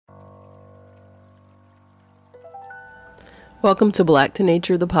Welcome to Black to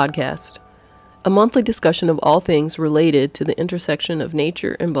Nature, the podcast, a monthly discussion of all things related to the intersection of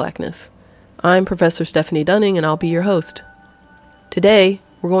nature and blackness. I'm Professor Stephanie Dunning, and I'll be your host. Today,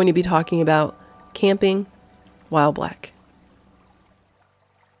 we're going to be talking about camping while black.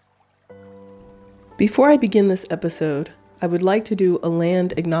 Before I begin this episode, I would like to do a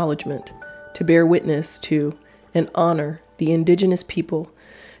land acknowledgement to bear witness to and honor the indigenous people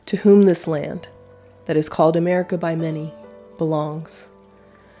to whom this land, that is called America by many, belongs.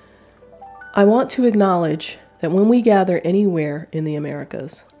 I want to acknowledge that when we gather anywhere in the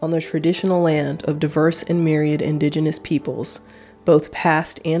Americas on the traditional land of diverse and myriad indigenous peoples, both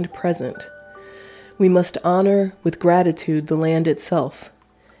past and present, we must honor with gratitude the land itself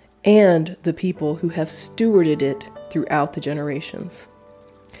and the people who have stewarded it throughout the generations.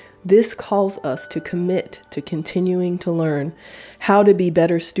 This calls us to commit to continuing to learn how to be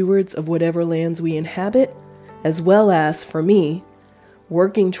better stewards of whatever lands we inhabit, as well as, for me,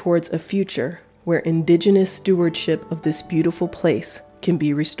 working towards a future where indigenous stewardship of this beautiful place can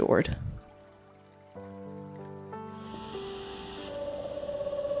be restored.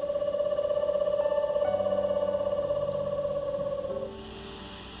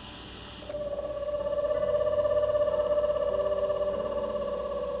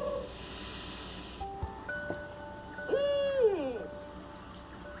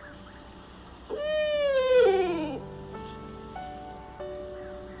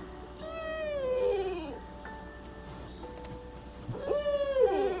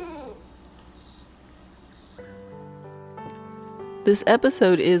 This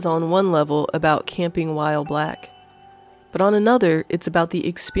episode is on one level about camping while black, but on another, it's about the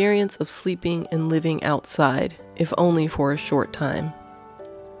experience of sleeping and living outside, if only for a short time.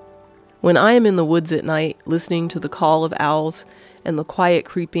 When I am in the woods at night, listening to the call of owls and the quiet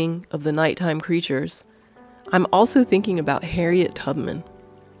creeping of the nighttime creatures, I'm also thinking about Harriet Tubman.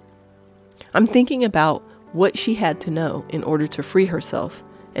 I'm thinking about what she had to know in order to free herself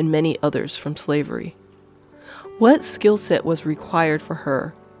and many others from slavery. What skill set was required for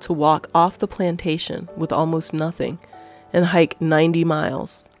her to walk off the plantation with almost nothing and hike 90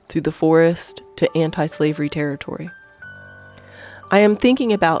 miles through the forest to anti-slavery territory? I am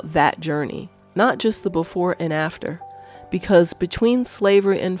thinking about that journey, not just the before and after, because between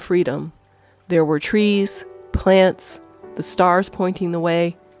slavery and freedom, there were trees, plants, the stars pointing the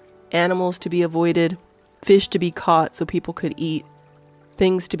way, animals to be avoided, fish to be caught so people could eat,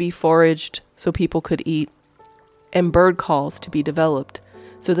 things to be foraged so people could eat, and bird calls to be developed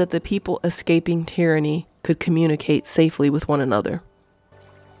so that the people escaping tyranny could communicate safely with one another.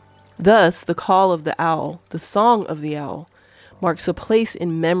 Thus, the call of the owl, the song of the owl, marks a place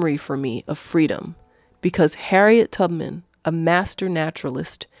in memory for me of freedom, because Harriet Tubman, a master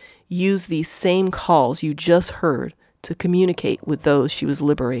naturalist, used these same calls you just heard to communicate with those she was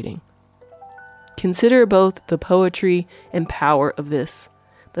liberating. Consider both the poetry and power of this,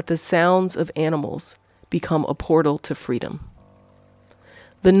 that the sounds of animals become a portal to freedom.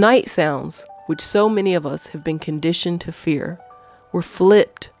 The night sounds, which so many of us have been conditioned to fear, were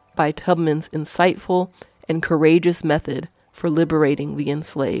flipped by Tubman's insightful and courageous method for liberating the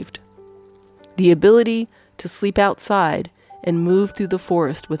enslaved. The ability to sleep outside and move through the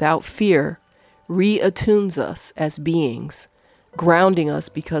forest without fear reattunes us as beings, grounding us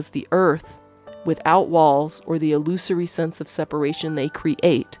because the earth, without walls or the illusory sense of separation they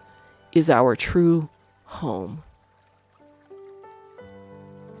create, is our true home.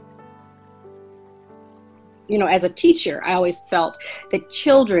 You know, as a teacher, I always felt that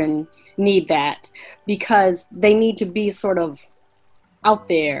children need that because they need to be sort of out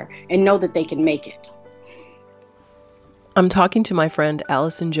there and know that they can make it. I'm talking to my friend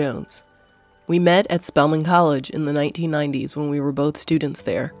Allison Jones. We met at Spelman College in the 1990s when we were both students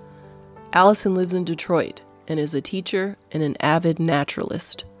there. Allison lives in Detroit and is a teacher and an avid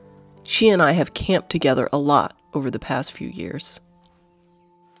naturalist. She and I have camped together a lot over the past few years.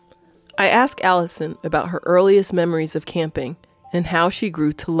 I asked Allison about her earliest memories of camping and how she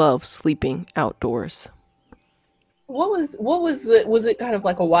grew to love sleeping outdoors. Was it kind of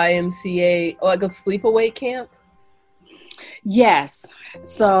like a YMCA, like a sleepaway camp? Yes.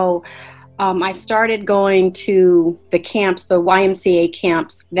 So I started going to the camps, the YMCA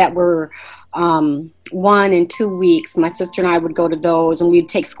camps that were 1 and 2 weeks. My sister and I would go to those, and we'd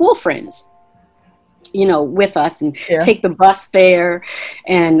take school friends, you know, with us and take the bus there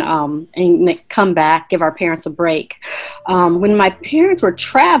and come back, give our parents a break. When my parents were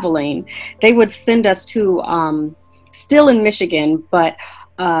traveling, they would send us to, still in Michigan, but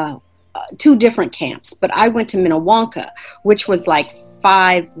 2 different camps. But I went to Minnewanka, which was like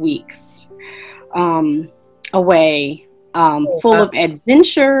 5 weeks away full of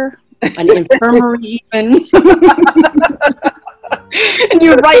adventure, an infirmary even. And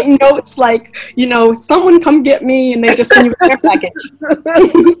you're writing notes like, someone come get me, and they just send you a care package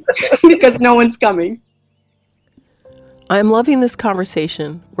because no one's coming. I'm loving this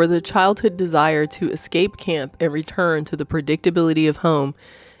conversation where the childhood desire to escape camp and return to the predictability of home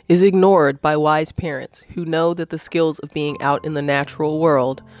is ignored by wise parents who know that the skills of being out in the natural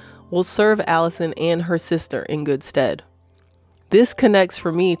world will serve Allison and her sister in good stead. This connects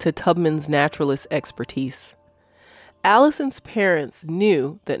for me to Tubman's naturalist expertise. Allison's parents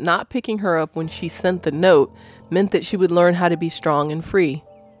knew that not picking her up when she sent the note meant that she would learn how to be strong and free.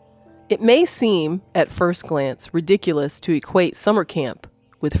 It may seem, at first glance, ridiculous to equate summer camp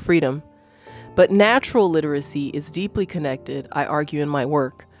with freedom, but natural literacy is deeply connected, I argue in my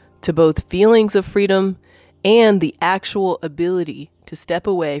work, to both feelings of freedom and the actual ability to step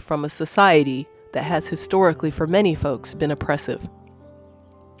away from a society that has historically, for many folks, been oppressive.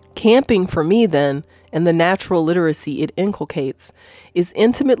 Camping for me, then, and the natural literacy it inculcates, is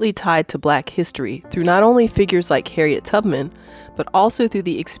intimately tied to Black history through not only figures like Harriet Tubman, but also through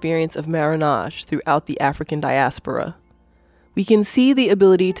the experience of marronage throughout the African diaspora. We can see the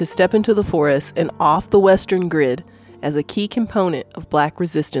ability to step into the forest and off the Western grid as a key component of Black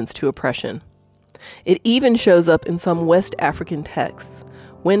resistance to oppression. It even shows up in some West African texts,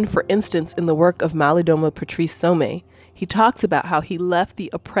 when, for instance, in the work of Malidoma Patrice Somé, he talks about how he left the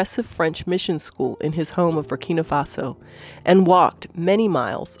oppressive French mission school in his home of Burkina Faso and walked many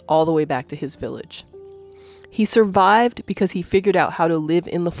miles all the way back to his village. He survived because he figured out how to live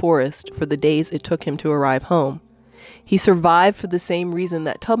in the forest for the days it took him to arrive home. He survived for the same reason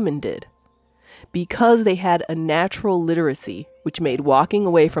that Tubman did, because they had a natural literacy which made walking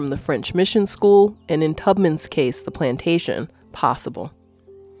away from the French mission school, and in Tubman's case, the plantation, possible.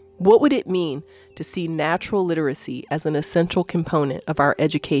 What would it mean to see natural literacy as an essential component of our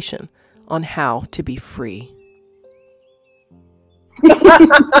education on how to be free?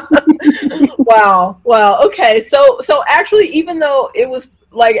 Wow. Okay. So actually, even though it was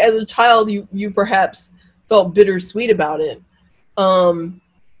like as a child, you perhaps felt bittersweet about it.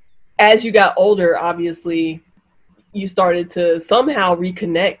 As you got older, obviously, you started to somehow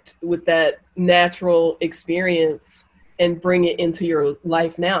reconnect with that natural experience and bring it into your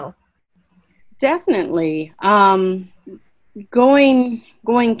life now. Definitely. Going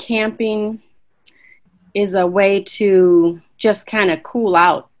camping is a way to just kind of cool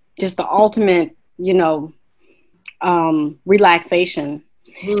out, just the ultimate, relaxation.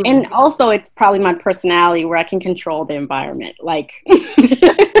 Mm. And also it's probably my personality where I can control the environment. Like,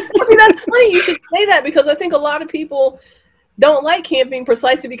 that's funny you should say that, because I think a lot of people don't like camping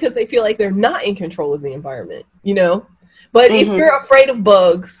precisely because they feel like they're not in control of the environment, But if you're afraid of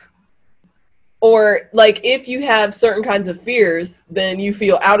bugs, or like if you have certain kinds of fears, then you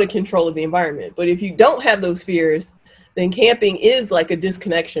feel out of control of the environment. But if you don't have those fears, then camping is like a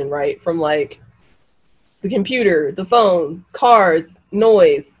disconnection, right? From like the computer, the phone, cars,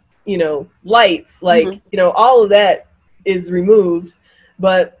 noise, lights, like, all of that is removed.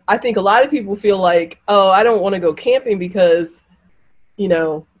 But I think a lot of people feel like, oh, I don't want to go camping because,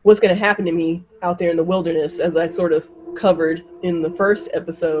 what's going to happen to me out there in the wilderness, as I sort of covered in the first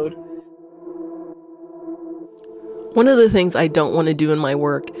episode. One of the things I don't want to do in my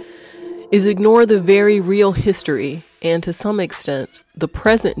work is ignore the very real history and, to some extent, the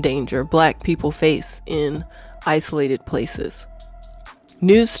present danger Black people face in isolated places.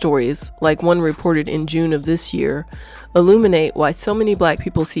 News stories, like one reported in June of this year, illuminate why so many Black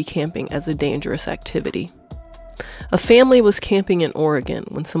people see camping as a dangerous activity. A family was camping in Oregon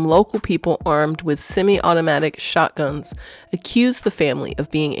when some local people armed with semi-automatic shotguns accused the family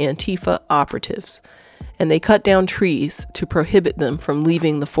of being Antifa operatives, and they cut down trees to prohibit them from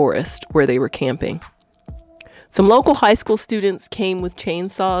leaving the forest where they were camping. Some local high school students came with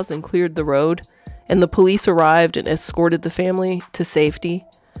chainsaws and cleared the road, and the police arrived and escorted the family to safety.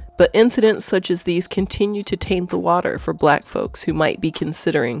 But incidents such as these continue to taint the water for Black folks who might be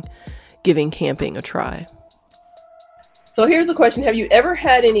considering giving camping a try. So here's a question. Have you ever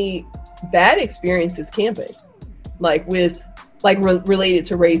had any bad experiences camping? Like with, related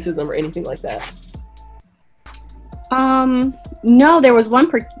to racism or anything like that? No, there was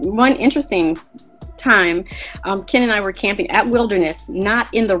one interesting time. Ken and I were camping at Wilderness,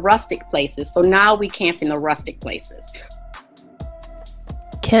 not in the rustic places. So now we camp in the rustic places.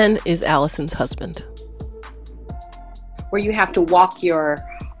 Ken is Allison's husband. Where you have to walk your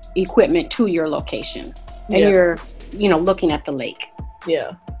equipment to your location, and you're, looking at the lake.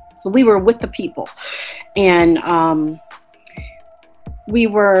 Yeah. So we were with the people, and we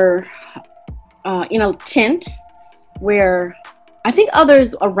were in a tent where I think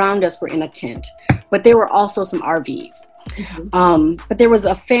others around us were in a tent, but there were also some RVs. But there was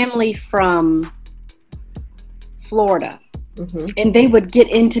a family from Florida, and they would get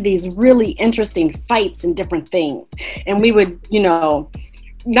into these really interesting fights and different things. And we would,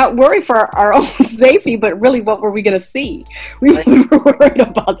 not worry for our own safety, but really, what were we going to see? We were worried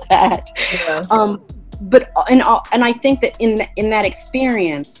about that. Yeah. And I think that in that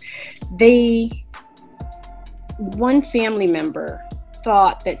experience, one family member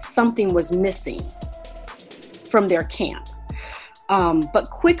thought that something was missing from their camp.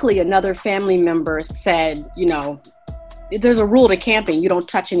 But quickly another family member said, there's a rule to camping. You don't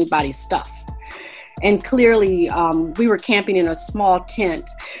touch anybody's stuff. And clearly we were camping in a small tent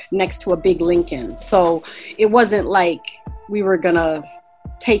next to a big Lincoln. So it wasn't like we were going to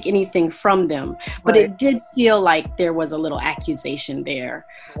take anything from them. But It did feel like there was a little accusation there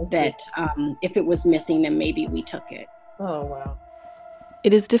that if it was missing, then maybe we took it. Oh, wow.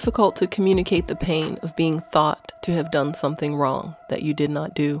 It is difficult to communicate the pain of being thought to have done something wrong that you did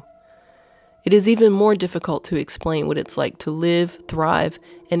not do. It is even more difficult to explain what it's like to live, thrive,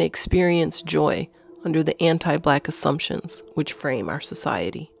 and experience joy under the anti-Black assumptions which frame our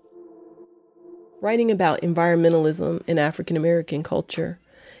society. Writing about environmentalism in African American culture,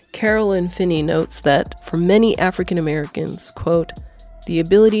 Carolyn Finney notes that for many African Americans, quote, the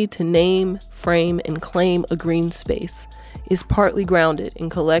ability to name, frame, and claim a green space is partly grounded in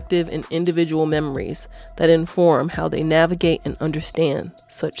collective and individual memories that inform how they navigate and understand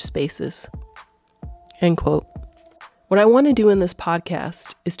such spaces. End quote. What I want to do in this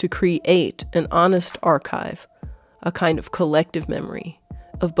podcast is to create an honest archive, a kind of collective memory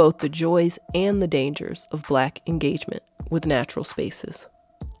of both the joys and the dangers of Black engagement with natural spaces.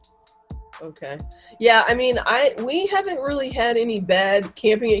 Okay. Yeah, I mean, we haven't really had any bad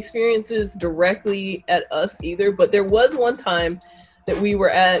camping experiences directly at us either, but there was one time that we were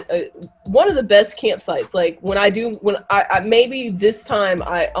at one of the best campsites. Like maybe this time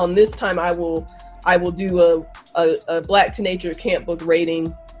I will do a Black to Nature camp book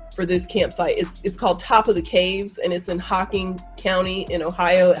rating for this campsite. It's called Top of the Caves, and it's in Hocking County in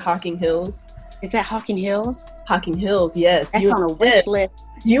Ohio at Hocking Hills. Is that Hocking Hills? Hocking Hills, yes. That's on a wish list.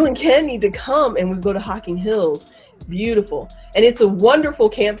 You and Ken need to come, and we go to Hocking Hills. It's beautiful. And it's a wonderful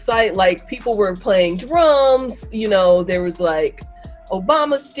campsite. Like, people were playing drums, there was like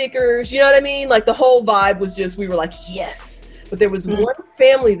Obama stickers, you know what I mean? Like, the whole vibe was just, we were like, yes. But there was one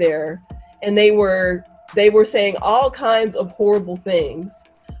family there, and they were saying all kinds of horrible things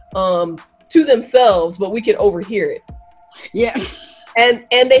to themselves, but we could overhear it. Yeah. And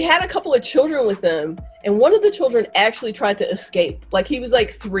they had a couple of children with them, and one of the children actually tried to escape. Like, he was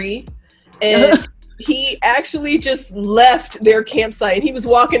like 3, and he actually just left their campsite, and he was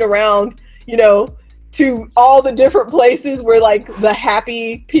walking around, to all the different places where like the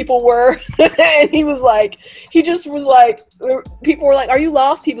happy people were. And he just was like, people were like, "Are you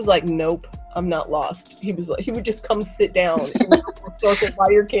lost?" He was like, "Nope, I'm not lost." He was like, he would just come sit down in a circle by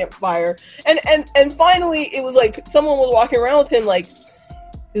your campfire. And finally it was like someone was walking around with him like,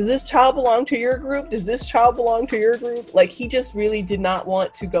 "Does this child belong to your group? Does this child belong to your group?" Like, he just really did not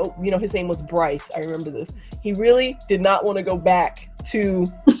want to go. His name was Bryce. I remember this. He really did not want to go back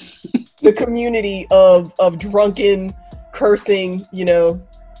to the community of drunken, cursing,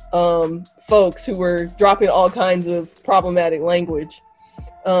 folks who were dropping all kinds of problematic language.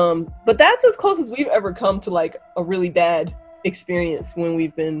 But that's as close as we've ever come to like a really bad experience when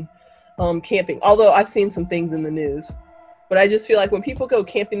we've been camping. Although I've seen some things in the news. But I just feel like when people go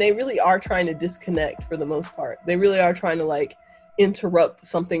camping, they really are trying to disconnect for the most part. They really are trying to like interrupt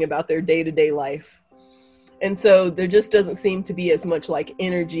something about their day-to-day life. And so there just doesn't seem to be as much like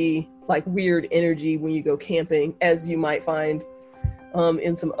energy, like weird energy when you go camping as you might find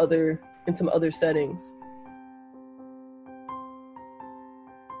in some other settings.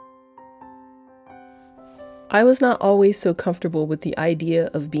 I was not always so comfortable with the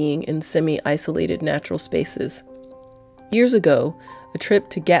idea of being in semi-isolated natural spaces. Years ago, a trip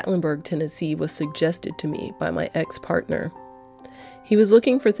to Gatlinburg, Tennessee was suggested to me by my ex-partner. He was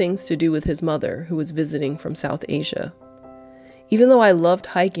looking for things to do with his mother, who was visiting from South Asia. Even though I loved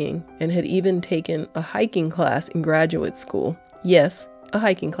hiking and had even taken a hiking class in graduate school, yes, a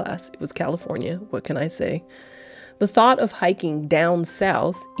hiking class, it was California, what can I say? The thought of hiking down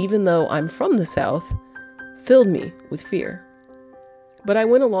south, even though I'm from the South, filled me with fear. But I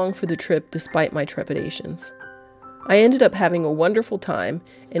went along for the trip despite my trepidations. I ended up having a wonderful time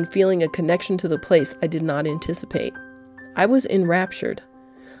and feeling a connection to the place I did not anticipate. I was enraptured.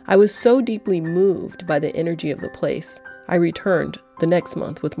 I was so deeply moved by the energy of the place, I returned the next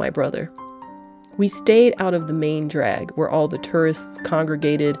month with my brother. We stayed out of the main drag where all the tourists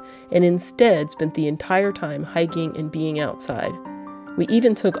congregated and instead spent the entire time hiking and being outside. We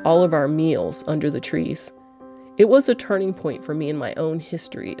even took all of our meals under the trees. It was a turning point for me in my own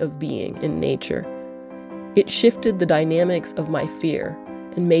history of being in nature. It shifted the dynamics of my fear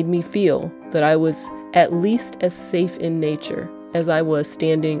and made me feel that I was at least as safe in nature as I was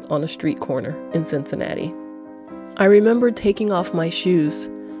standing on a street corner in Cincinnati. I remember taking off my shoes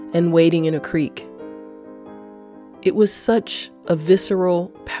and wading in a creek. It was such a visceral,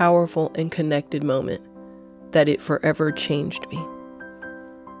 powerful, and connected moment that it forever changed me.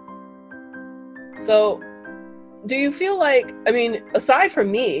 So, do you feel like, I mean, aside from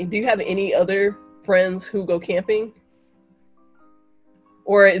me, do you have any other friends who go camping?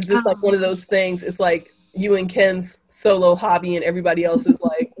 Or is this like one of those things, it's like you and Ken's solo hobby and everybody else is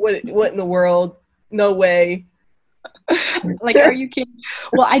like, what in the world? No way. Like, are you kidding?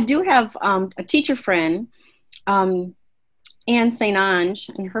 Well, I do have a teacher friend, Anne St. Ange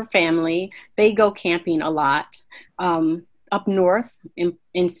and her family. They go camping a lot up north,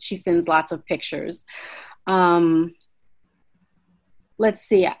 and she sends lots of pictures. Let's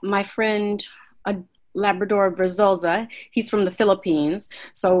see, my friend, Labrador Verzosa, he's from the Philippines.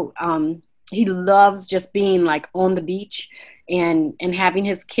 So he loves just being like on the beach and having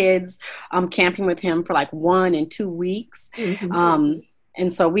his kids camping with him for like 1 and 2 weeks. Mm-hmm.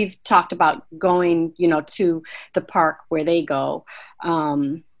 And so we've talked about going, to the park where they go.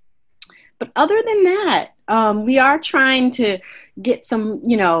 But other than that, we are trying to get some,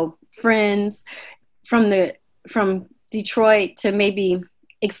 friends from Detroit to maybe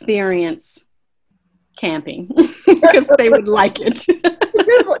experience camping because they would like it.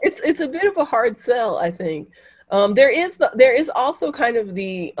 It's a bit of a hard sell, I think. There is also kind of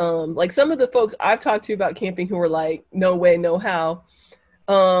the like some of the folks I've talked to about camping who are like, no way, no how.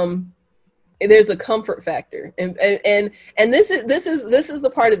 There's a comfort factor, and this is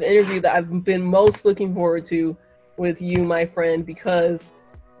the part of the interview that I've been most looking forward to with you, my friend, because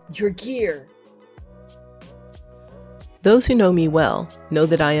your gear. Those who know me well know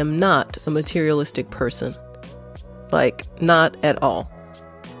that I am not a materialistic person. Like, not at all.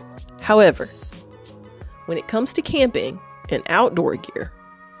 However, when it comes to camping and outdoor gear,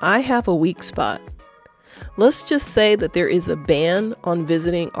 I have a weak spot. Let's just say that there is a ban on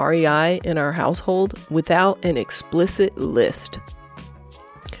visiting REI in our household without an explicit list.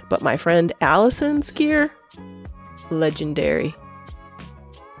 But my friend Allison's gear, legendary.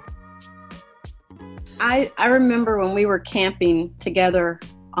 I remember when we were camping together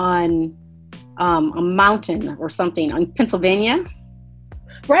on a mountain or something in Pennsylvania.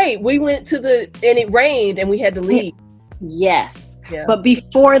 Right. We went and it rained and we had to leave. Yes. Yeah. But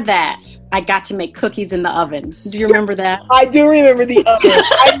before that, I got to make cookies in the oven. Do you remember that? I do remember the oven.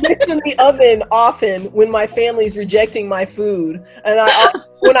 I mention the oven often when my family's rejecting my food. And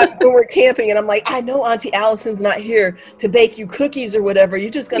when we're camping and I'm like, I know Auntie Allison's not here to bake you cookies or whatever.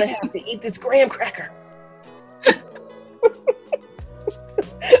 You're just going to have to eat this graham cracker.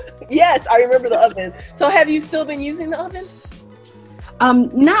 Yes, I remember the oven. So have you still been using the oven?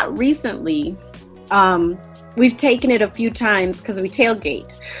 Not recently. We've taken it a few times because we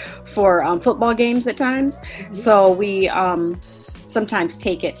tailgate for football games at times. Mm-hmm. So we sometimes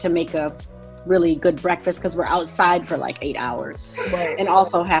take it to make a really good breakfast because we're outside for like 8 hours. Right. And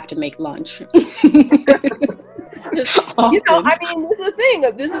also have to make lunch. I mean,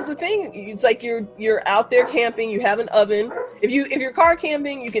 this is the thing. It's like you're out there camping. You have an oven. If you're car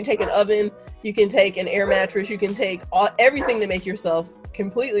camping, you can take an oven. You can take an air mattress. You can take everything to make yourself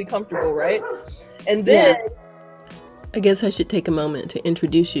completely comfortable, right? And then, I guess I should take a moment to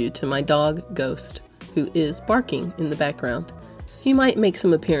introduce you to my dog Ghost, who is barking in the background. He might make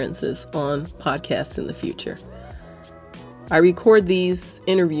some appearances on podcasts in the future. I record these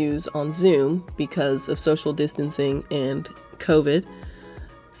interviews on Zoom because of social distancing and COVID.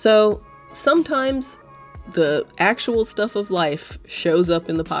 So sometimes the actual stuff of life shows up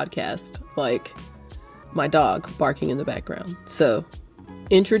in the podcast, like my dog barking in the background. So,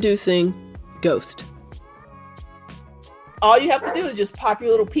 introducing Ghost. All you have to do is just pop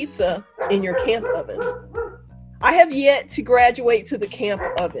your little pizza in your camp oven. I have yet to graduate to the camp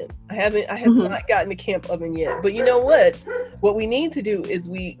oven. I have not gotten a camp oven yet. But you know what? What we need to do is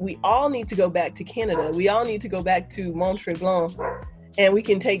we all need to go back to Canada. We all need to go back to Mont-Tremblant, and we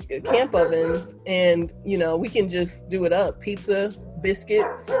can take camp ovens and, we can just do it up. Pizza,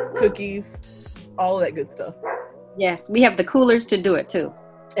 biscuits, cookies, all of that good stuff. Yes, we have the coolers to do it too.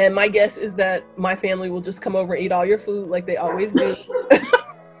 And my guess is that my family will just come over and eat all your food like they always do.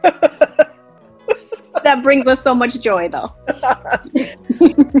 That brings us so much joy, though.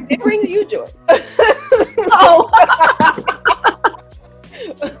 It brings you joy.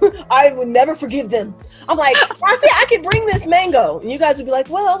 never forgive them. I'm like, I can bring this mango. And you guys would be like,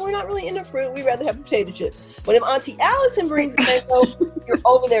 well, we're not really into fruit. We'd rather have potato chips. But if Auntie Allison brings the mango, you're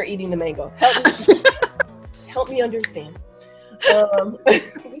over there eating the mango. Help me understand.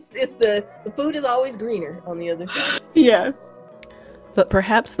 It's the food is always greener on the other side. Yes. But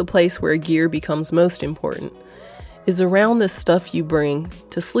perhaps the place where gear becomes most important is around the stuff you bring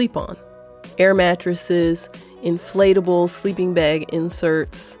to sleep on. Air mattresses, inflatable sleeping bag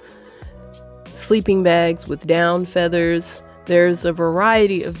inserts, sleeping bags with down feathers. There's a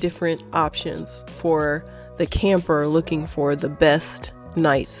variety of different options for the camper looking for the best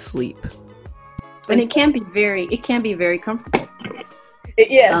night's sleep. And it can be very comfortable.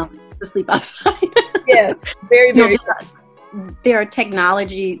 Yes. To sleep outside. Yes. Very, very. There's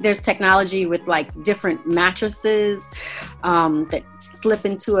technology with like different mattresses that slip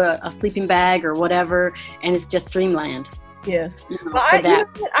into a sleeping bag or whatever, and it's just dreamland. Yes.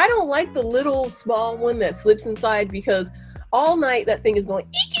 I don't like the little small one that slips inside, because all night that thing is going,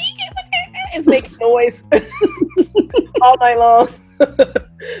 it's making noise all night long.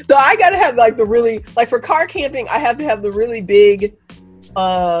 So I gotta have like the really, like for car camping, I have to have the really big,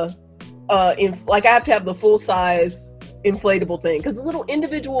 I have to have the full size inflatable thing, because the little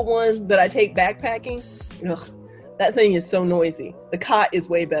individual one that I take backpacking, that thing is so noisy. The cot is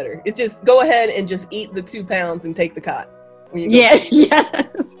way better. It's just go ahead and just eat the 2 pounds and take the cot. Yes. You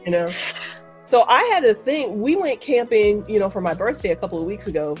know. So I had a thing. We went camping, for my birthday a couple of weeks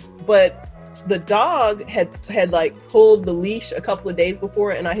ago, but the dog had like pulled the leash a couple of days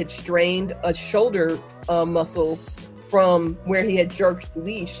before, and I had strained a shoulder muscle from where he had jerked the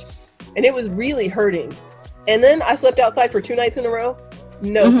leash, and it was really hurting. And then I slept outside for 2 nights in a row.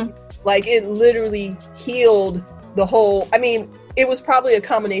 Like it literally healed the whole. I mean, it was probably a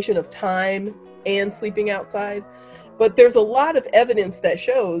combination of time and sleeping outside, but there's a lot of evidence that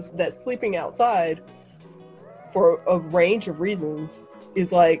shows that sleeping outside for a range of reasons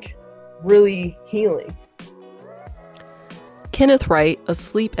is like really healing. Kenneth Wright, a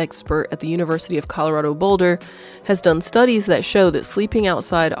sleep expert at the University of Colorado Boulder, has done studies that show that sleeping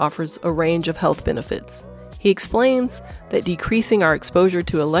outside offers a range of health benefits. He explains that decreasing our exposure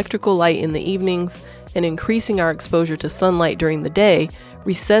to electrical light in the evenings and increasing our exposure to sunlight during the day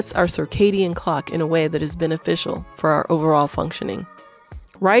resets our circadian clock in a way that is beneficial for our overall functioning.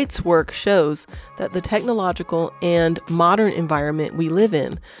 Wright's work shows that the technological and modern environment we live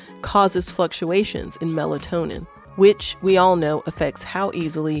in causes fluctuations in melatonin, which we all know affects how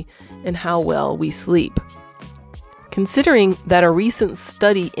easily and how well we sleep. Considering that a recent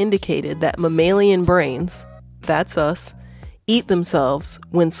study indicated that mammalian brains, that's us, eat themselves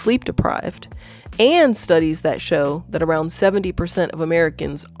when sleep deprived, and studies that show that around 70% of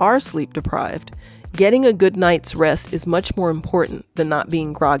Americans are sleep deprived, getting a good night's rest is much more important than not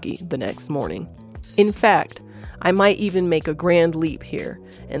being groggy the next morning. In fact, I might even make a grand leap here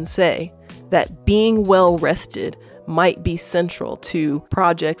and say that being well rested might be central to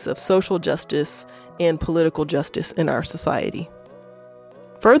projects of social justice and political justice in our society.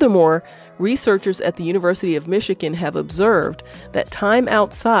 Furthermore, researchers at the University of Michigan have observed that time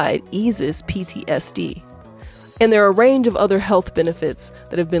outside eases PTSD. And there are a range of other health benefits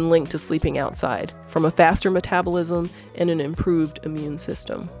that have been linked to sleeping outside, from a faster metabolism and an improved immune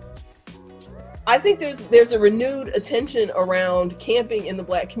system. I think there's a renewed attention around camping in the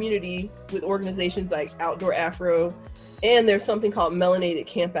Black community with organizations like Outdoor Afro, and there's something called Melanated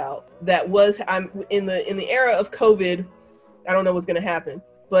Campout that was in the era of COVID. I don't know what's going to happen,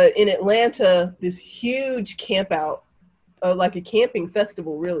 but in Atlanta, this huge campout, like a camping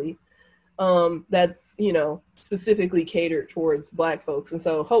festival, really, that's specifically catered towards Black folks, and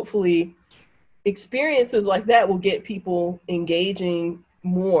so hopefully, experiences like that will get people engaging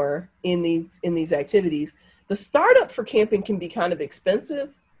more in these activities. The startup for camping can be kind of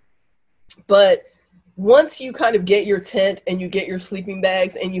expensive, but once you kind of get your tent and you get your sleeping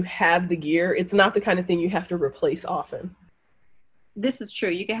bags and you have the gear, it's not the kind of thing you have to replace often. This is true.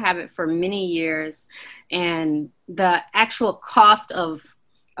 You can have it for many years, and the actual cost of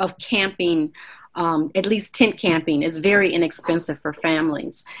camping, at least tent camping, is very inexpensive for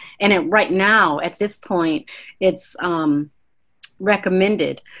families. And right now, at this point, it's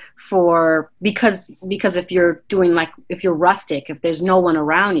recommended because if you're if you're rustic, if there's no one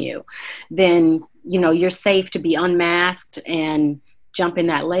around you, then you're safe to be unmasked and jump in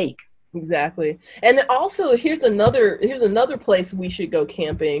that lake. Exactly. And then also here's another place we should go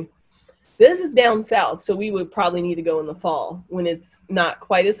camping. This is down south, so we would probably need to go in the fall when it's not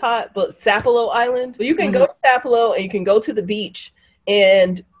quite as hot, but Sapelo Island. So you can go to Sapelo and you can go to the beach,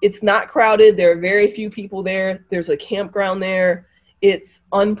 and it's not crowded. There are very few people there. There's a campground there. It's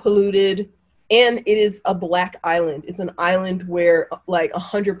unpolluted, and it is a Black island. It's an island where like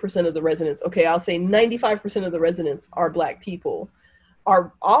 100% of the residents, okay, I'll say 95% of the residents are Black people,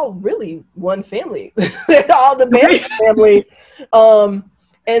 are all really one family. All the Banff family.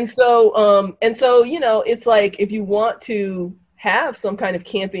 And so, you know, it's like if you want to have some kind of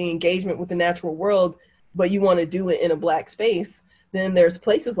camping engagement with the natural world, but you want to do it in a Black space, then there's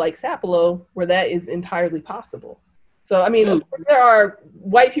places like Sapelo where that is entirely possible. So, I mean, of course, there are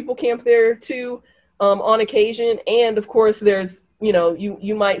white people camp there too, on occasion. And of course, there's, you know,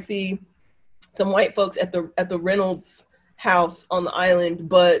 you might see some white folks at the Reynolds house on the island.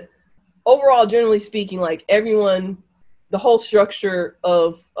 But overall, generally speaking, like everyone, the whole structure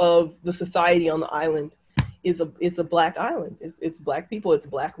of the society on the island is a Black island. It's Black people, it's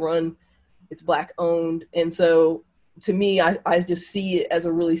Black run, it's Black owned. And so to me, I just see it as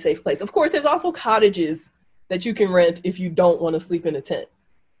a really safe place. Of course, there's also cottages that you can rent if you don't want to sleep in a tent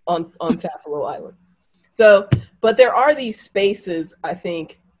on Sapelo Island. So, but there are these spaces, I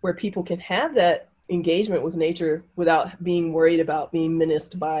think, where people can have that engagement with nature without being worried about being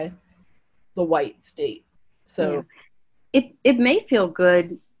menaced by the white state. So it may feel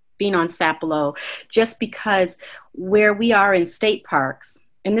good being on Sapelo just because where we are in state parks,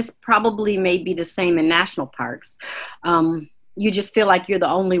 and this probably may be the same in national parks, you just feel like you're the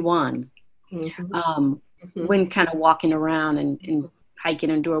only one. When kind of walking around and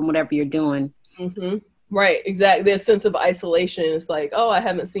hiking and doing whatever you're doing. Right, exactly. There's a sense of isolation. It's like, oh, I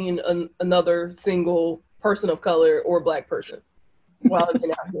haven't seen another single person of color or Black person while I've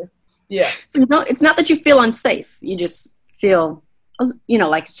been out here. Yeah. So, no, it's not that you feel unsafe. You just feel, you know,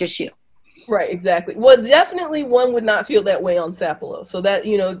 like it's just you. Right, exactly. Well, definitely one would not feel that way on Sapelo. So that,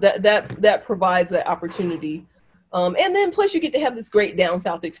 you know, that provides that opportunity. And then plus you get to have this great down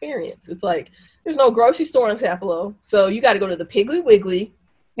south experience. It's like, there's no grocery store in Sapelo, so you got to go to the Piggly Wiggly.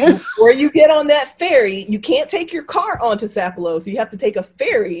 Where you get on that ferry, you can't take your car onto Sapelo, so you have to take a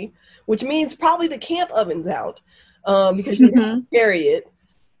ferry, which means probably the camp oven's out, because you have to carry it.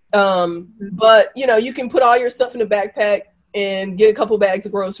 But you know, you can put all your stuff in a backpack and get a couple bags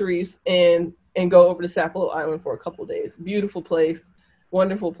of groceries and go over to Sapelo Island for a couple days. Beautiful place,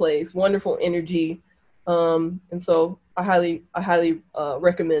 wonderful energy. And so I highly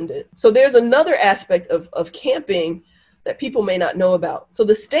recommend it. So there's another aspect of camping that people may not know about. So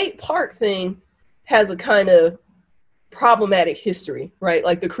the state park thing has a kind of problematic history, right?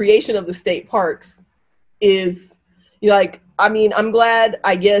 Like the creation of the state parks is, you know, like, I mean, I'm glad,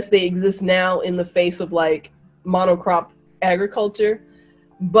 I guess, they exist now in the face of like monocrop agriculture,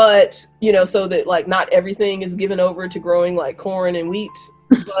 but, you know, so that like not everything is given over to growing like corn and wheat,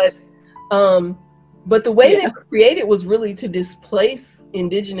 but the way they were created was really to displace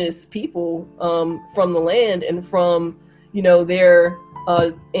indigenous people from the land and from, you know, their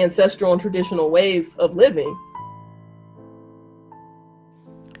ancestral and traditional ways of living.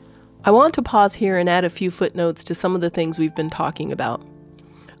 I want to pause here and add a few footnotes to some of the things we've been talking about.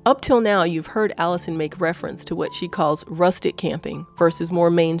 Up till now, you've heard Allison make reference to what she calls rustic camping versus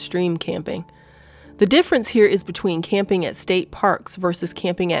more mainstream camping. The difference here is between camping at state parks versus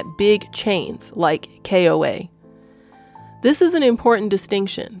camping at big chains like KOA. This is an important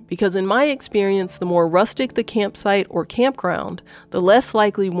distinction because in my experience, the more rustic the campsite or campground, the less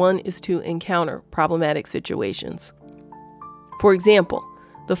likely one is to encounter problematic situations. For example,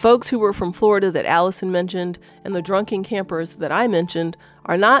 the folks who were from Florida that Allison mentioned and the drunken campers that I mentioned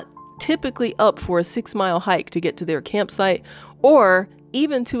are not typically up for a 6-mile hike to get to their campsite or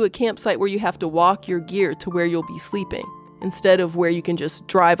even to a campsite where you have to walk your gear to where you'll be sleeping, instead of where you can just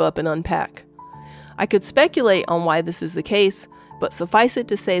drive up and unpack. I could speculate on why this is the case, but suffice it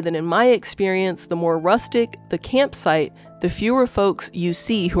to say that in my experience, the more rustic the campsite, the fewer folks you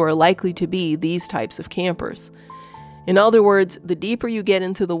see who are likely to be these types of campers. In other words, the deeper you get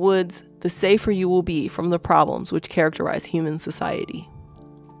into the woods, the safer you will be from the problems which characterize human society.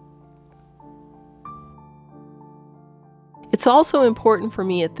 It's also important for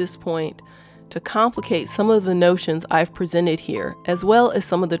me at this point to complicate some of the notions I've presented here, as well as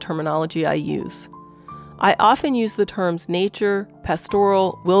some of the terminology I use. I often use the terms nature,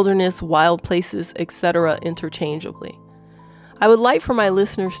 pastoral, wilderness, wild places, etc. interchangeably. I would like for my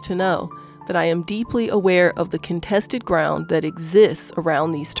listeners to know that I am deeply aware of the contested ground that exists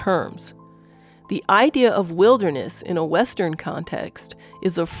around these terms. The idea of wilderness in a Western context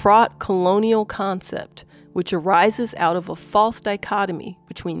is a fraught colonial concept which arises out of a false dichotomy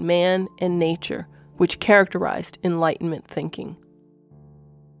between man and nature, which characterized Enlightenment thinking.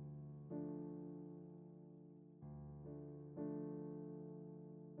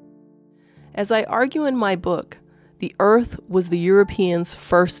 As I argue in my book, the earth was the Europeans'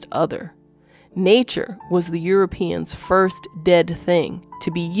 first other. Nature was the Europeans' first dead thing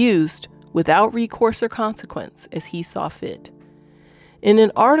to be used without recourse or consequence as he saw fit. In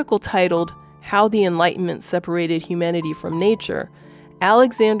an article titled How the Enlightenment Separated Humanity from Nature,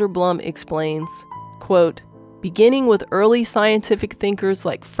 Alexander Blum explains, quote, beginning with early scientific thinkers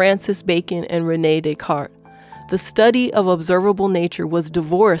like Francis Bacon and René Descartes, the study of observable nature was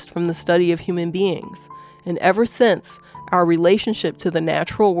divorced from the study of human beings, and ever since, our relationship to the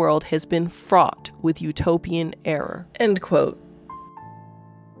natural world has been fraught with utopian error. End quote.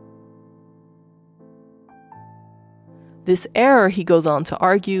 This error, he goes on to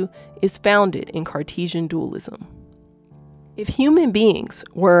argue, is founded in Cartesian dualism. If human beings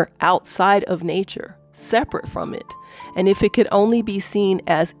were outside of nature, separate from it, and if it could only be seen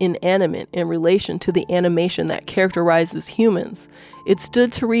as inanimate in relation to the animation that characterizes humans, it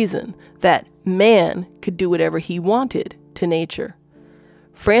stood to reason that man could do whatever he wanted to nature.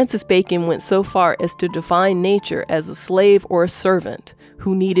 Francis Bacon went so far as to define nature as a slave or a servant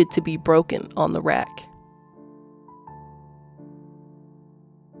who needed to be broken on the rack.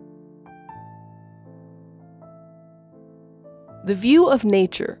 The view of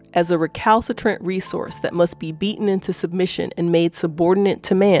nature as a recalcitrant resource that must be beaten into submission and made subordinate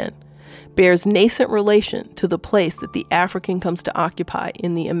to man bears nascent relation to the place that the African comes to occupy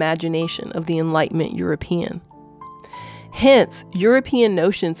in the imagination of the Enlightenment European. Hence, European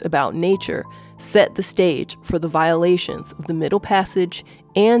notions about nature set the stage for the violations of the Middle Passage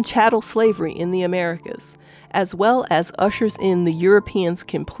and chattel slavery in the Americas, as well as ushers in the Europeans'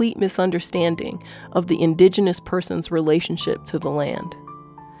 complete misunderstanding of the indigenous person's relationship to the land.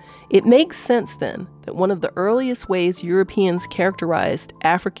 It makes sense, then, that one of the earliest ways Europeans characterized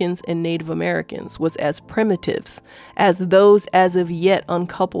Africans and Native Americans was as primitives, as those as of yet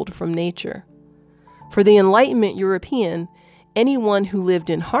uncoupled from nature. For the Enlightenment European, anyone who lived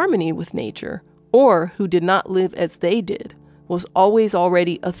in harmony with nature, or who did not live as they did, was always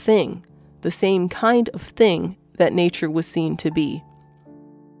already a thing, the same kind of thing that nature was seen to be.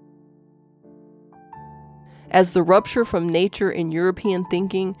 As the rupture from nature in European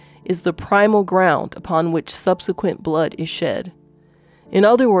thinking is the primal ground upon which subsequent blood is shed. In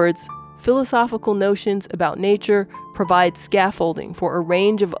other words, philosophical notions about nature provide scaffolding for a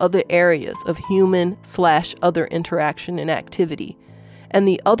range of other areas of human/other interaction and activity, and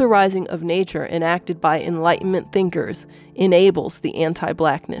the otherizing of nature enacted by Enlightenment thinkers enables the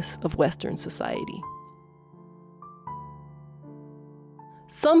anti-blackness of Western society.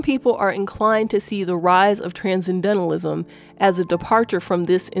 Some people are inclined to see the rise of transcendentalism as a departure from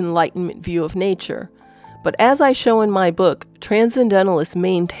this Enlightenment view of nature. But as I show in my book, transcendentalists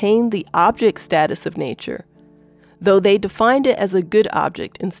maintain the object status of nature, though they defined it as a good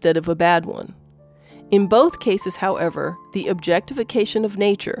object instead of a bad one. In both cases, however, the objectification of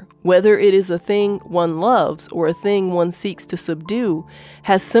nature, whether it is a thing one loves or a thing one seeks to subdue,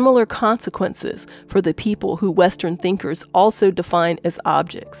 has similar consequences for the people who Western thinkers also define as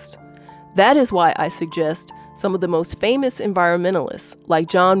objects. That is why I suggest some of the most famous environmentalists, like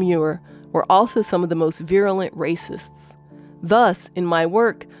John Muir, were also some of the most virulent racists. Thus, in my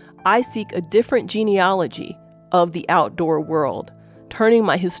work, I seek a different genealogy of the outdoor world, turning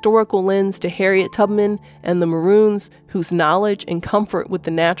my historical lens to Harriet Tubman and the Maroons, whose knowledge and comfort with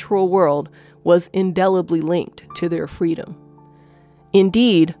the natural world was indelibly linked to their freedom.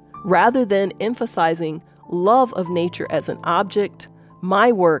 Indeed, rather than emphasizing love of nature as an object,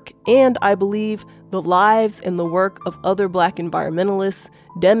 my work, and I believe the lives and the work of other Black environmentalists,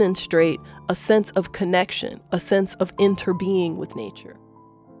 demonstrate a sense of connection, a sense of interbeing with nature.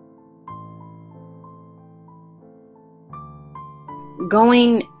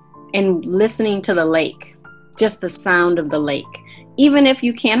 Going and listening to the lake, just the sound of the lake, even if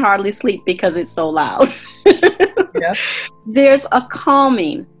you can't hardly sleep because it's so loud. Yeah. There's a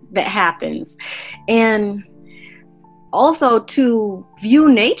calming that happens. And also to view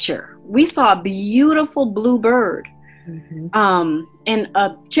nature, we saw a beautiful blue bird. Mm-hmm. And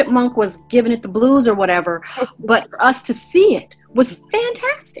a chipmunk was giving it the blues or whatever, but for us to see it was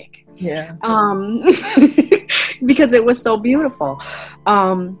fantastic. Yeah. Because it was so beautiful.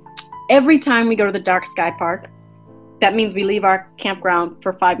 Every time we go to the Dark Sky Park, that means we leave our campground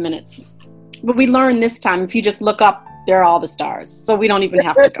for 5 minutes. But we learned this time, if you just look up, there are all the stars. So we don't even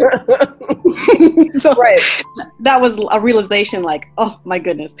have to go. So right. That was a realization like, oh my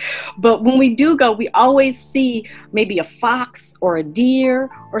goodness. But when we do go, we always see maybe a fox or a deer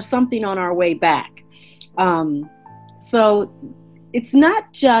or something on our way back. So it's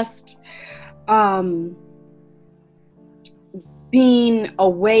not just being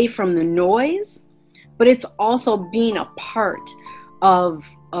away from the noise, but it's also being a part of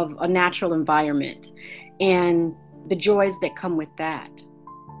a natural environment and the joys that come with that.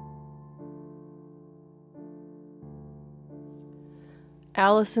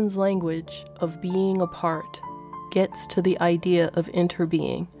 Allison's language of being apart gets to the idea of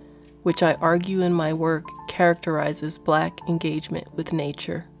interbeing, which I argue in my work characterizes Black engagement with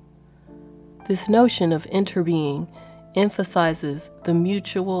nature. This notion of interbeing emphasizes the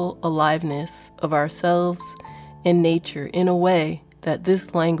mutual aliveness of ourselves and nature in a way that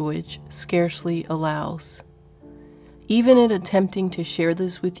this language scarcely allows. Even in attempting to share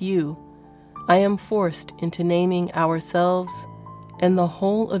this with you, I am forced into naming ourselves and the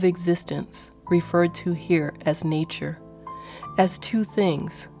whole of existence referred to here as nature, as two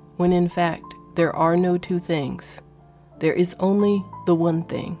things, when in fact there are no two things. There is only the one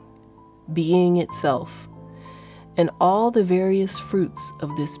thing, being itself, and all the various fruits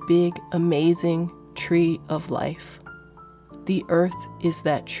of this big, amazing tree of life. The earth is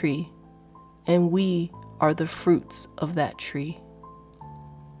that tree, and we are the fruits of that tree.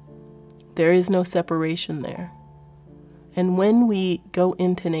 There is no separation there. And when we go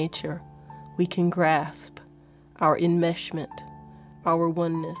into nature, we can grasp our enmeshment, our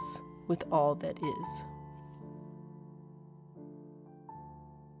oneness with all that is.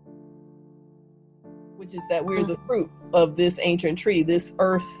 Which is that we're the fruit of this ancient tree, this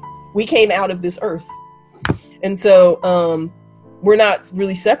earth. We came out of this earth. And so we're not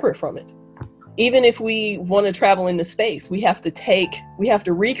really separate from it. Even if we want to travel into space, we have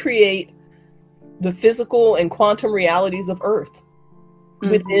to recreate the physical and quantum realities of Earth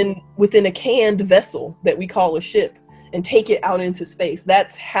within a canned vessel that we call a ship and take it out into space.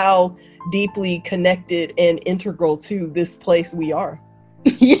 That's how deeply connected and integral to this place we are.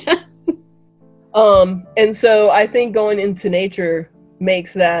 Yeah. And so I think going into nature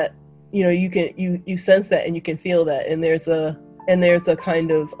makes that, you know, you sense that and you can feel that, and there's a kind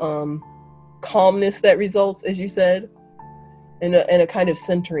of calmness that results, as you said, and a kind of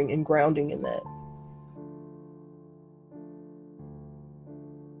centering and grounding in that.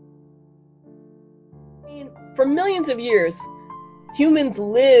 For millions of years, humans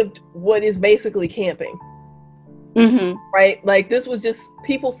lived what is basically camping. Mm-hmm. Right? Like, this was just,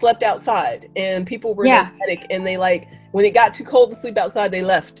 people slept outside, and people were nomadic, and they, like, when it got too cold to sleep outside, they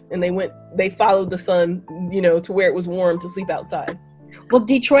left and they followed the sun, you know, to where it was warm to sleep outside. Well,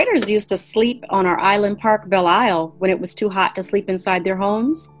 Detroiters used to sleep on our island park, Belle Isle, when it was too hot to sleep inside their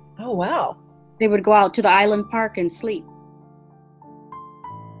homes. Oh, wow. They would go out to the island park and sleep.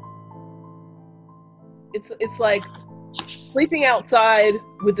 It's like sleeping outside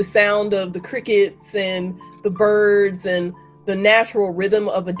with the sound of the crickets and the birds and the natural rhythm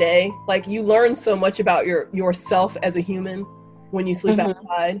of a day. Like, you learn so much about yourself as a human when you sleep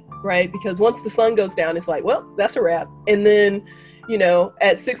outside, right? Because once the sun goes down, it's like, well, that's a wrap. And then, you know,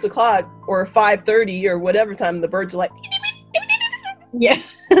 at 6 o'clock or 5:30 or whatever time, the birds are like, yeah.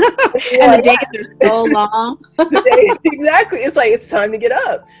 And the days are so long. Exactly. It's like, it's time to get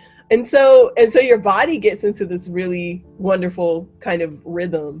up. And so your body gets into this really wonderful kind of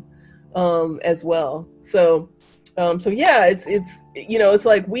rhythm as well. So yeah, it's you know, it's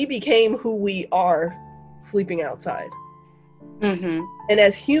like we became who we are sleeping outside. Mm-hmm. And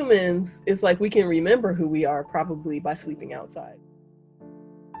as humans, it's like we can remember who we are probably by sleeping outside.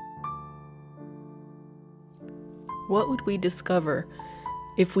 What would we discover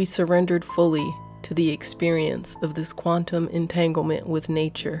if we surrendered fully to the experience of this quantum entanglement with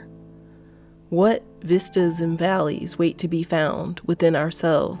nature? What vistas and valleys wait to be found within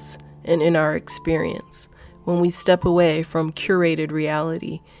ourselves and in our experience when we step away from curated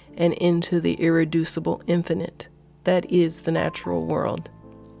reality and into the irreducible infinite that is the natural world?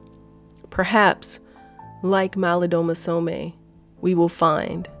 Perhaps, like Malidoma Somé, we will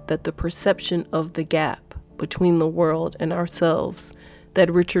find that the perception of the gap between the world and ourselves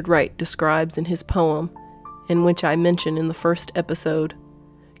that Richard Wright describes in his poem, and which I mentioned in the first episode,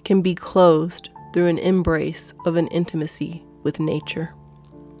 can be closed through an embrace of an intimacy with nature.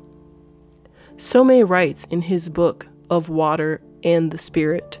 Somé writes in his book Of Water and the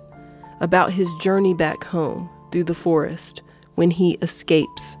Spirit about his journey back home through the forest when he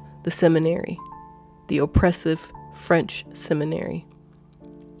escapes the seminary, the oppressive French seminary.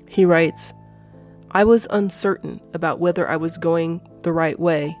 He writes, "I was uncertain about whether I was going the right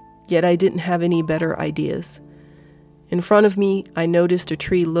way, yet I didn't have any better ideas. In front of me, I noticed a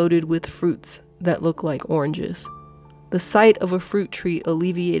tree loaded with fruits that looked like oranges. The sight of a fruit tree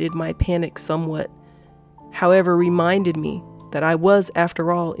alleviated my panic somewhat, however, reminded me that I was,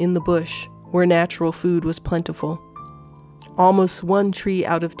 after all, in the bush, where natural food was plentiful. Almost one tree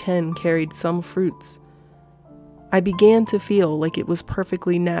out of 10 carried some fruits, I began to feel like it was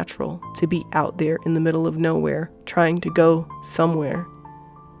perfectly natural to be out there in the middle of nowhere, trying to go somewhere.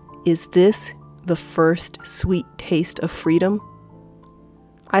 Is this the first sweet taste of freedom?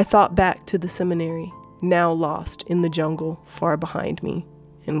 I thought back to the seminary, now lost in the jungle far behind me."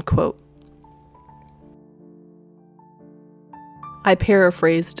 End quote. I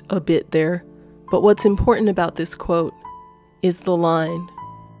paraphrased a bit there, but what's important about this quote is the line,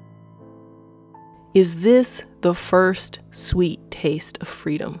 "Is this the first sweet taste of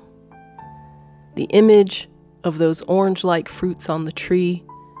freedom?" The image of those orange-like fruits on the tree,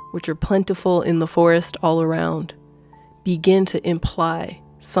 which are plentiful in the forest all around, begin to imply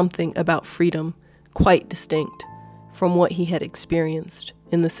something about freedom quite distinct from what he had experienced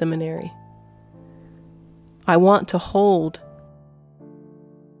in the seminary. I want to hold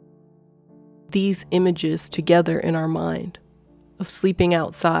these images together in our mind of sleeping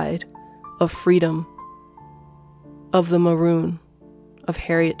outside, of freedom, of the maroon, of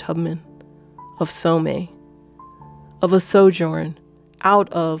Harriet Tubman, of Some, of a sojourn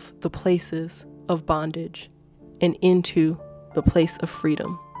out of the places of bondage and into the place of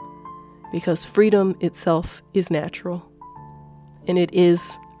freedom, because freedom itself is natural, and it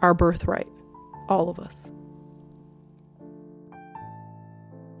is our birthright, all of us.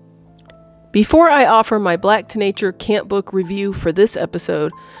 Before I offer my Black to Nature camp book review for this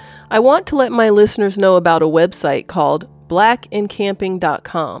episode, I want to let my listeners know about a website called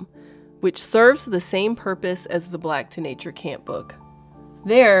blackandcamping.com, which serves the same purpose as the Black to Nature camp book.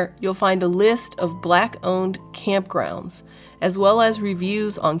 There, you'll find a list of Black-owned campgrounds, as well as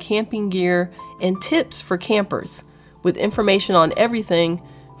reviews on camping gear and tips for campers, with information on everything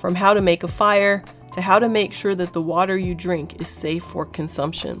from how to make a fire to how to make sure that the water you drink is safe for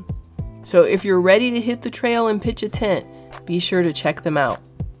consumption. So if you're ready to hit the trail and pitch a tent, be sure to check them out.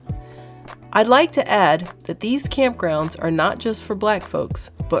 I'd like to add that these campgrounds are not just for Black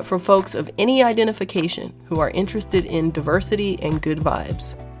folks, but for folks of any identification who are interested in diversity and good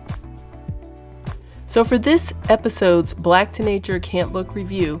vibes. So for this episode's Black to Nature camp book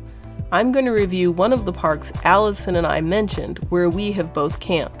review, I'm going to review one of the parks Allison and I mentioned where we have both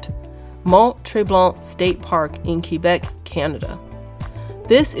camped, Mont-Tremblant State Park in Quebec, Canada.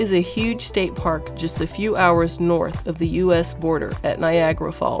 This is a huge state park just a few hours north of the U.S. border at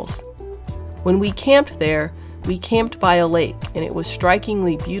Niagara Falls. When we camped there, we camped by a lake, and it was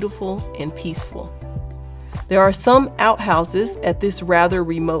strikingly beautiful and peaceful. There are some outhouses at this rather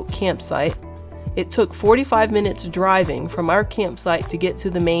remote campsite. It took 45 minutes driving from our campsite to get to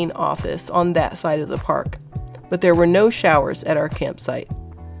the main office on that side of the park, but there were no showers at our campsite.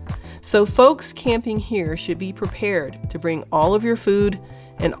 So folks camping here should be prepared to bring all of your food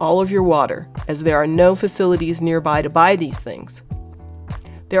and all of your water, as there are no facilities nearby to buy these things.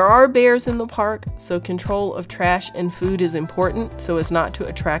 There are bears in the park, so control of trash and food is important so as not to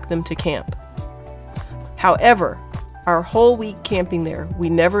attract them to camp. However, our whole week camping there, we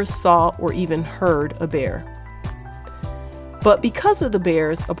never saw or even heard a bear. But because of the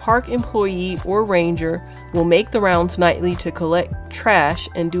bears, a park employee or ranger will make the rounds nightly to collect trash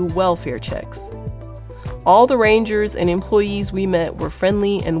and do welfare checks. All the rangers and employees we met were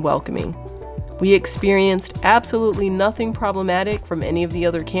friendly and welcoming. We experienced absolutely nothing problematic from any of the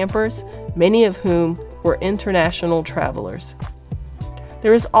other campers, many of whom were international travelers.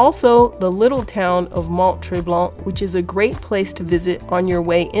 There is also the little town of Mont-Tremblant, which is a great place to visit on your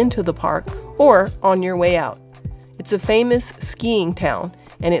way into the park or on your way out. It's a famous skiing town,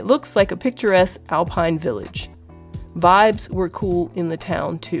 and it looks like a picturesque alpine village. Vibes were cool in the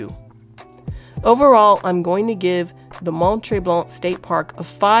town too. Overall, I'm going to give the Mont-Tremblant State Park a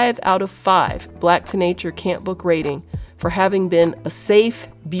 5 out of 5 Black to Nature camp book rating for having been a safe,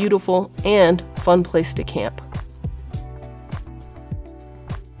 beautiful, and fun place to camp.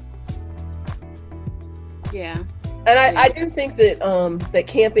 Yeah. And I do think that that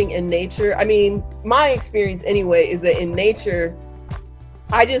camping in nature, I mean, my experience anyway is that in nature,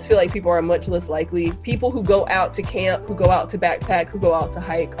 I just feel like people are much less likely. People who go out to camp, who go out to backpack, who go out to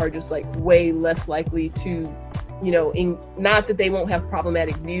hike are just like way less likely to, you know, not that they won't have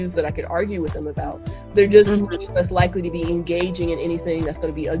problematic views that I could argue with them about. They're just much less likely to be engaging in anything that's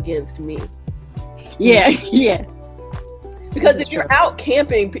going to be against me. Yeah, yeah. Because if you're out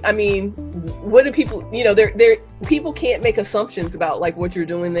camping, I mean, what do people, you know, people can't make assumptions about like what you're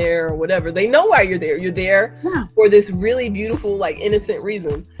doing there or whatever. They know why you're there. You're there for this really beautiful, like innocent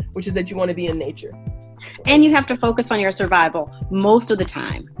reason, which is that you want to be in nature. And you have to focus on your survival most of the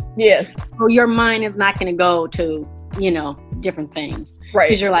time. Yes. So your mind is not going to go to, you know, different things. Right.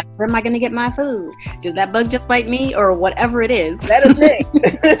 Because you're like, where am I going to get my food? Did that bug just bite me? Or whatever it is. That is it.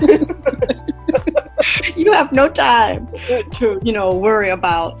 You have have no time to, worry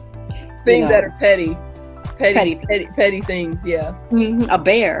about things that are petty things. Yeah. Mm-hmm. A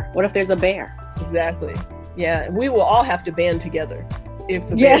bear. What if there's a bear? Exactly. Yeah. We will all have to band together if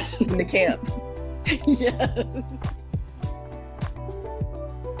the bear is in the camp. Yes.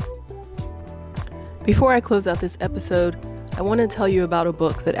 Before I close out this episode, I want to tell you about a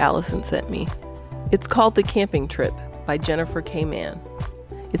book that Allison sent me. It's called The Camping Trip by Jennifer K. Mann.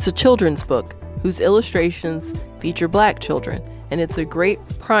 It's a children's book whose illustrations feature Black children, and it's a great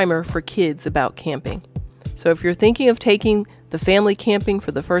primer for kids about camping. So if you're thinking of taking the family camping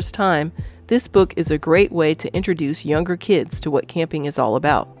for the first time, this book is a great way to introduce younger kids to what camping is all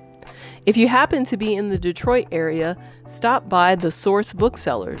about. If you happen to be in the Detroit area, stop by the Source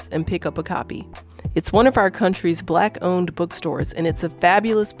Booksellers and pick up a copy. It's one of our country's Black-owned bookstores, and it's a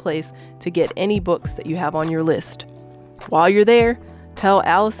fabulous place to get any books that you have on your list. While you're there, tell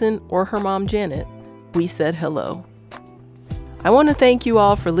Allison or her mom Janet we said hello. I want to thank you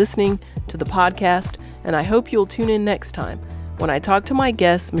all for listening to the podcast, and I hope you'll tune in next time when I talk to my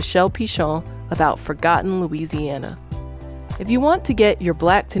guest Michelle Pichon about Forgotten Louisiana. If you want to get your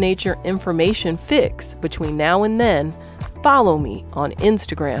Black to Nature information fix between now and then, follow me on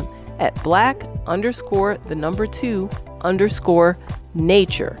Instagram at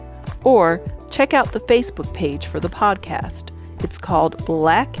black_2_nature, or check out the Facebook page for the podcast. It's called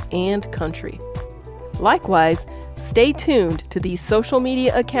Black and Country. Likewise, stay tuned to these social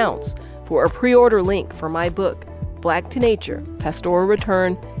media accounts for a pre-order link for my book, Black to Nature, Pastoral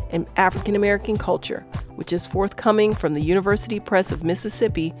Return and African American Culture, which is forthcoming from the University Press of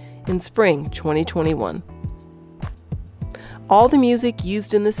Mississippi in spring 2021. All the music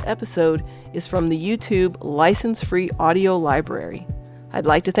used in this episode is from the YouTube license-free audio library. I'd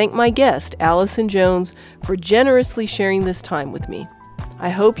like to thank my guest, Allison Jones, for generously sharing this time with me. I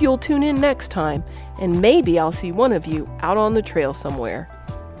hope you'll tune in next time, and maybe I'll see one of you out on the trail somewhere.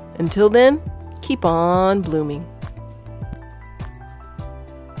 Until then, keep on blooming.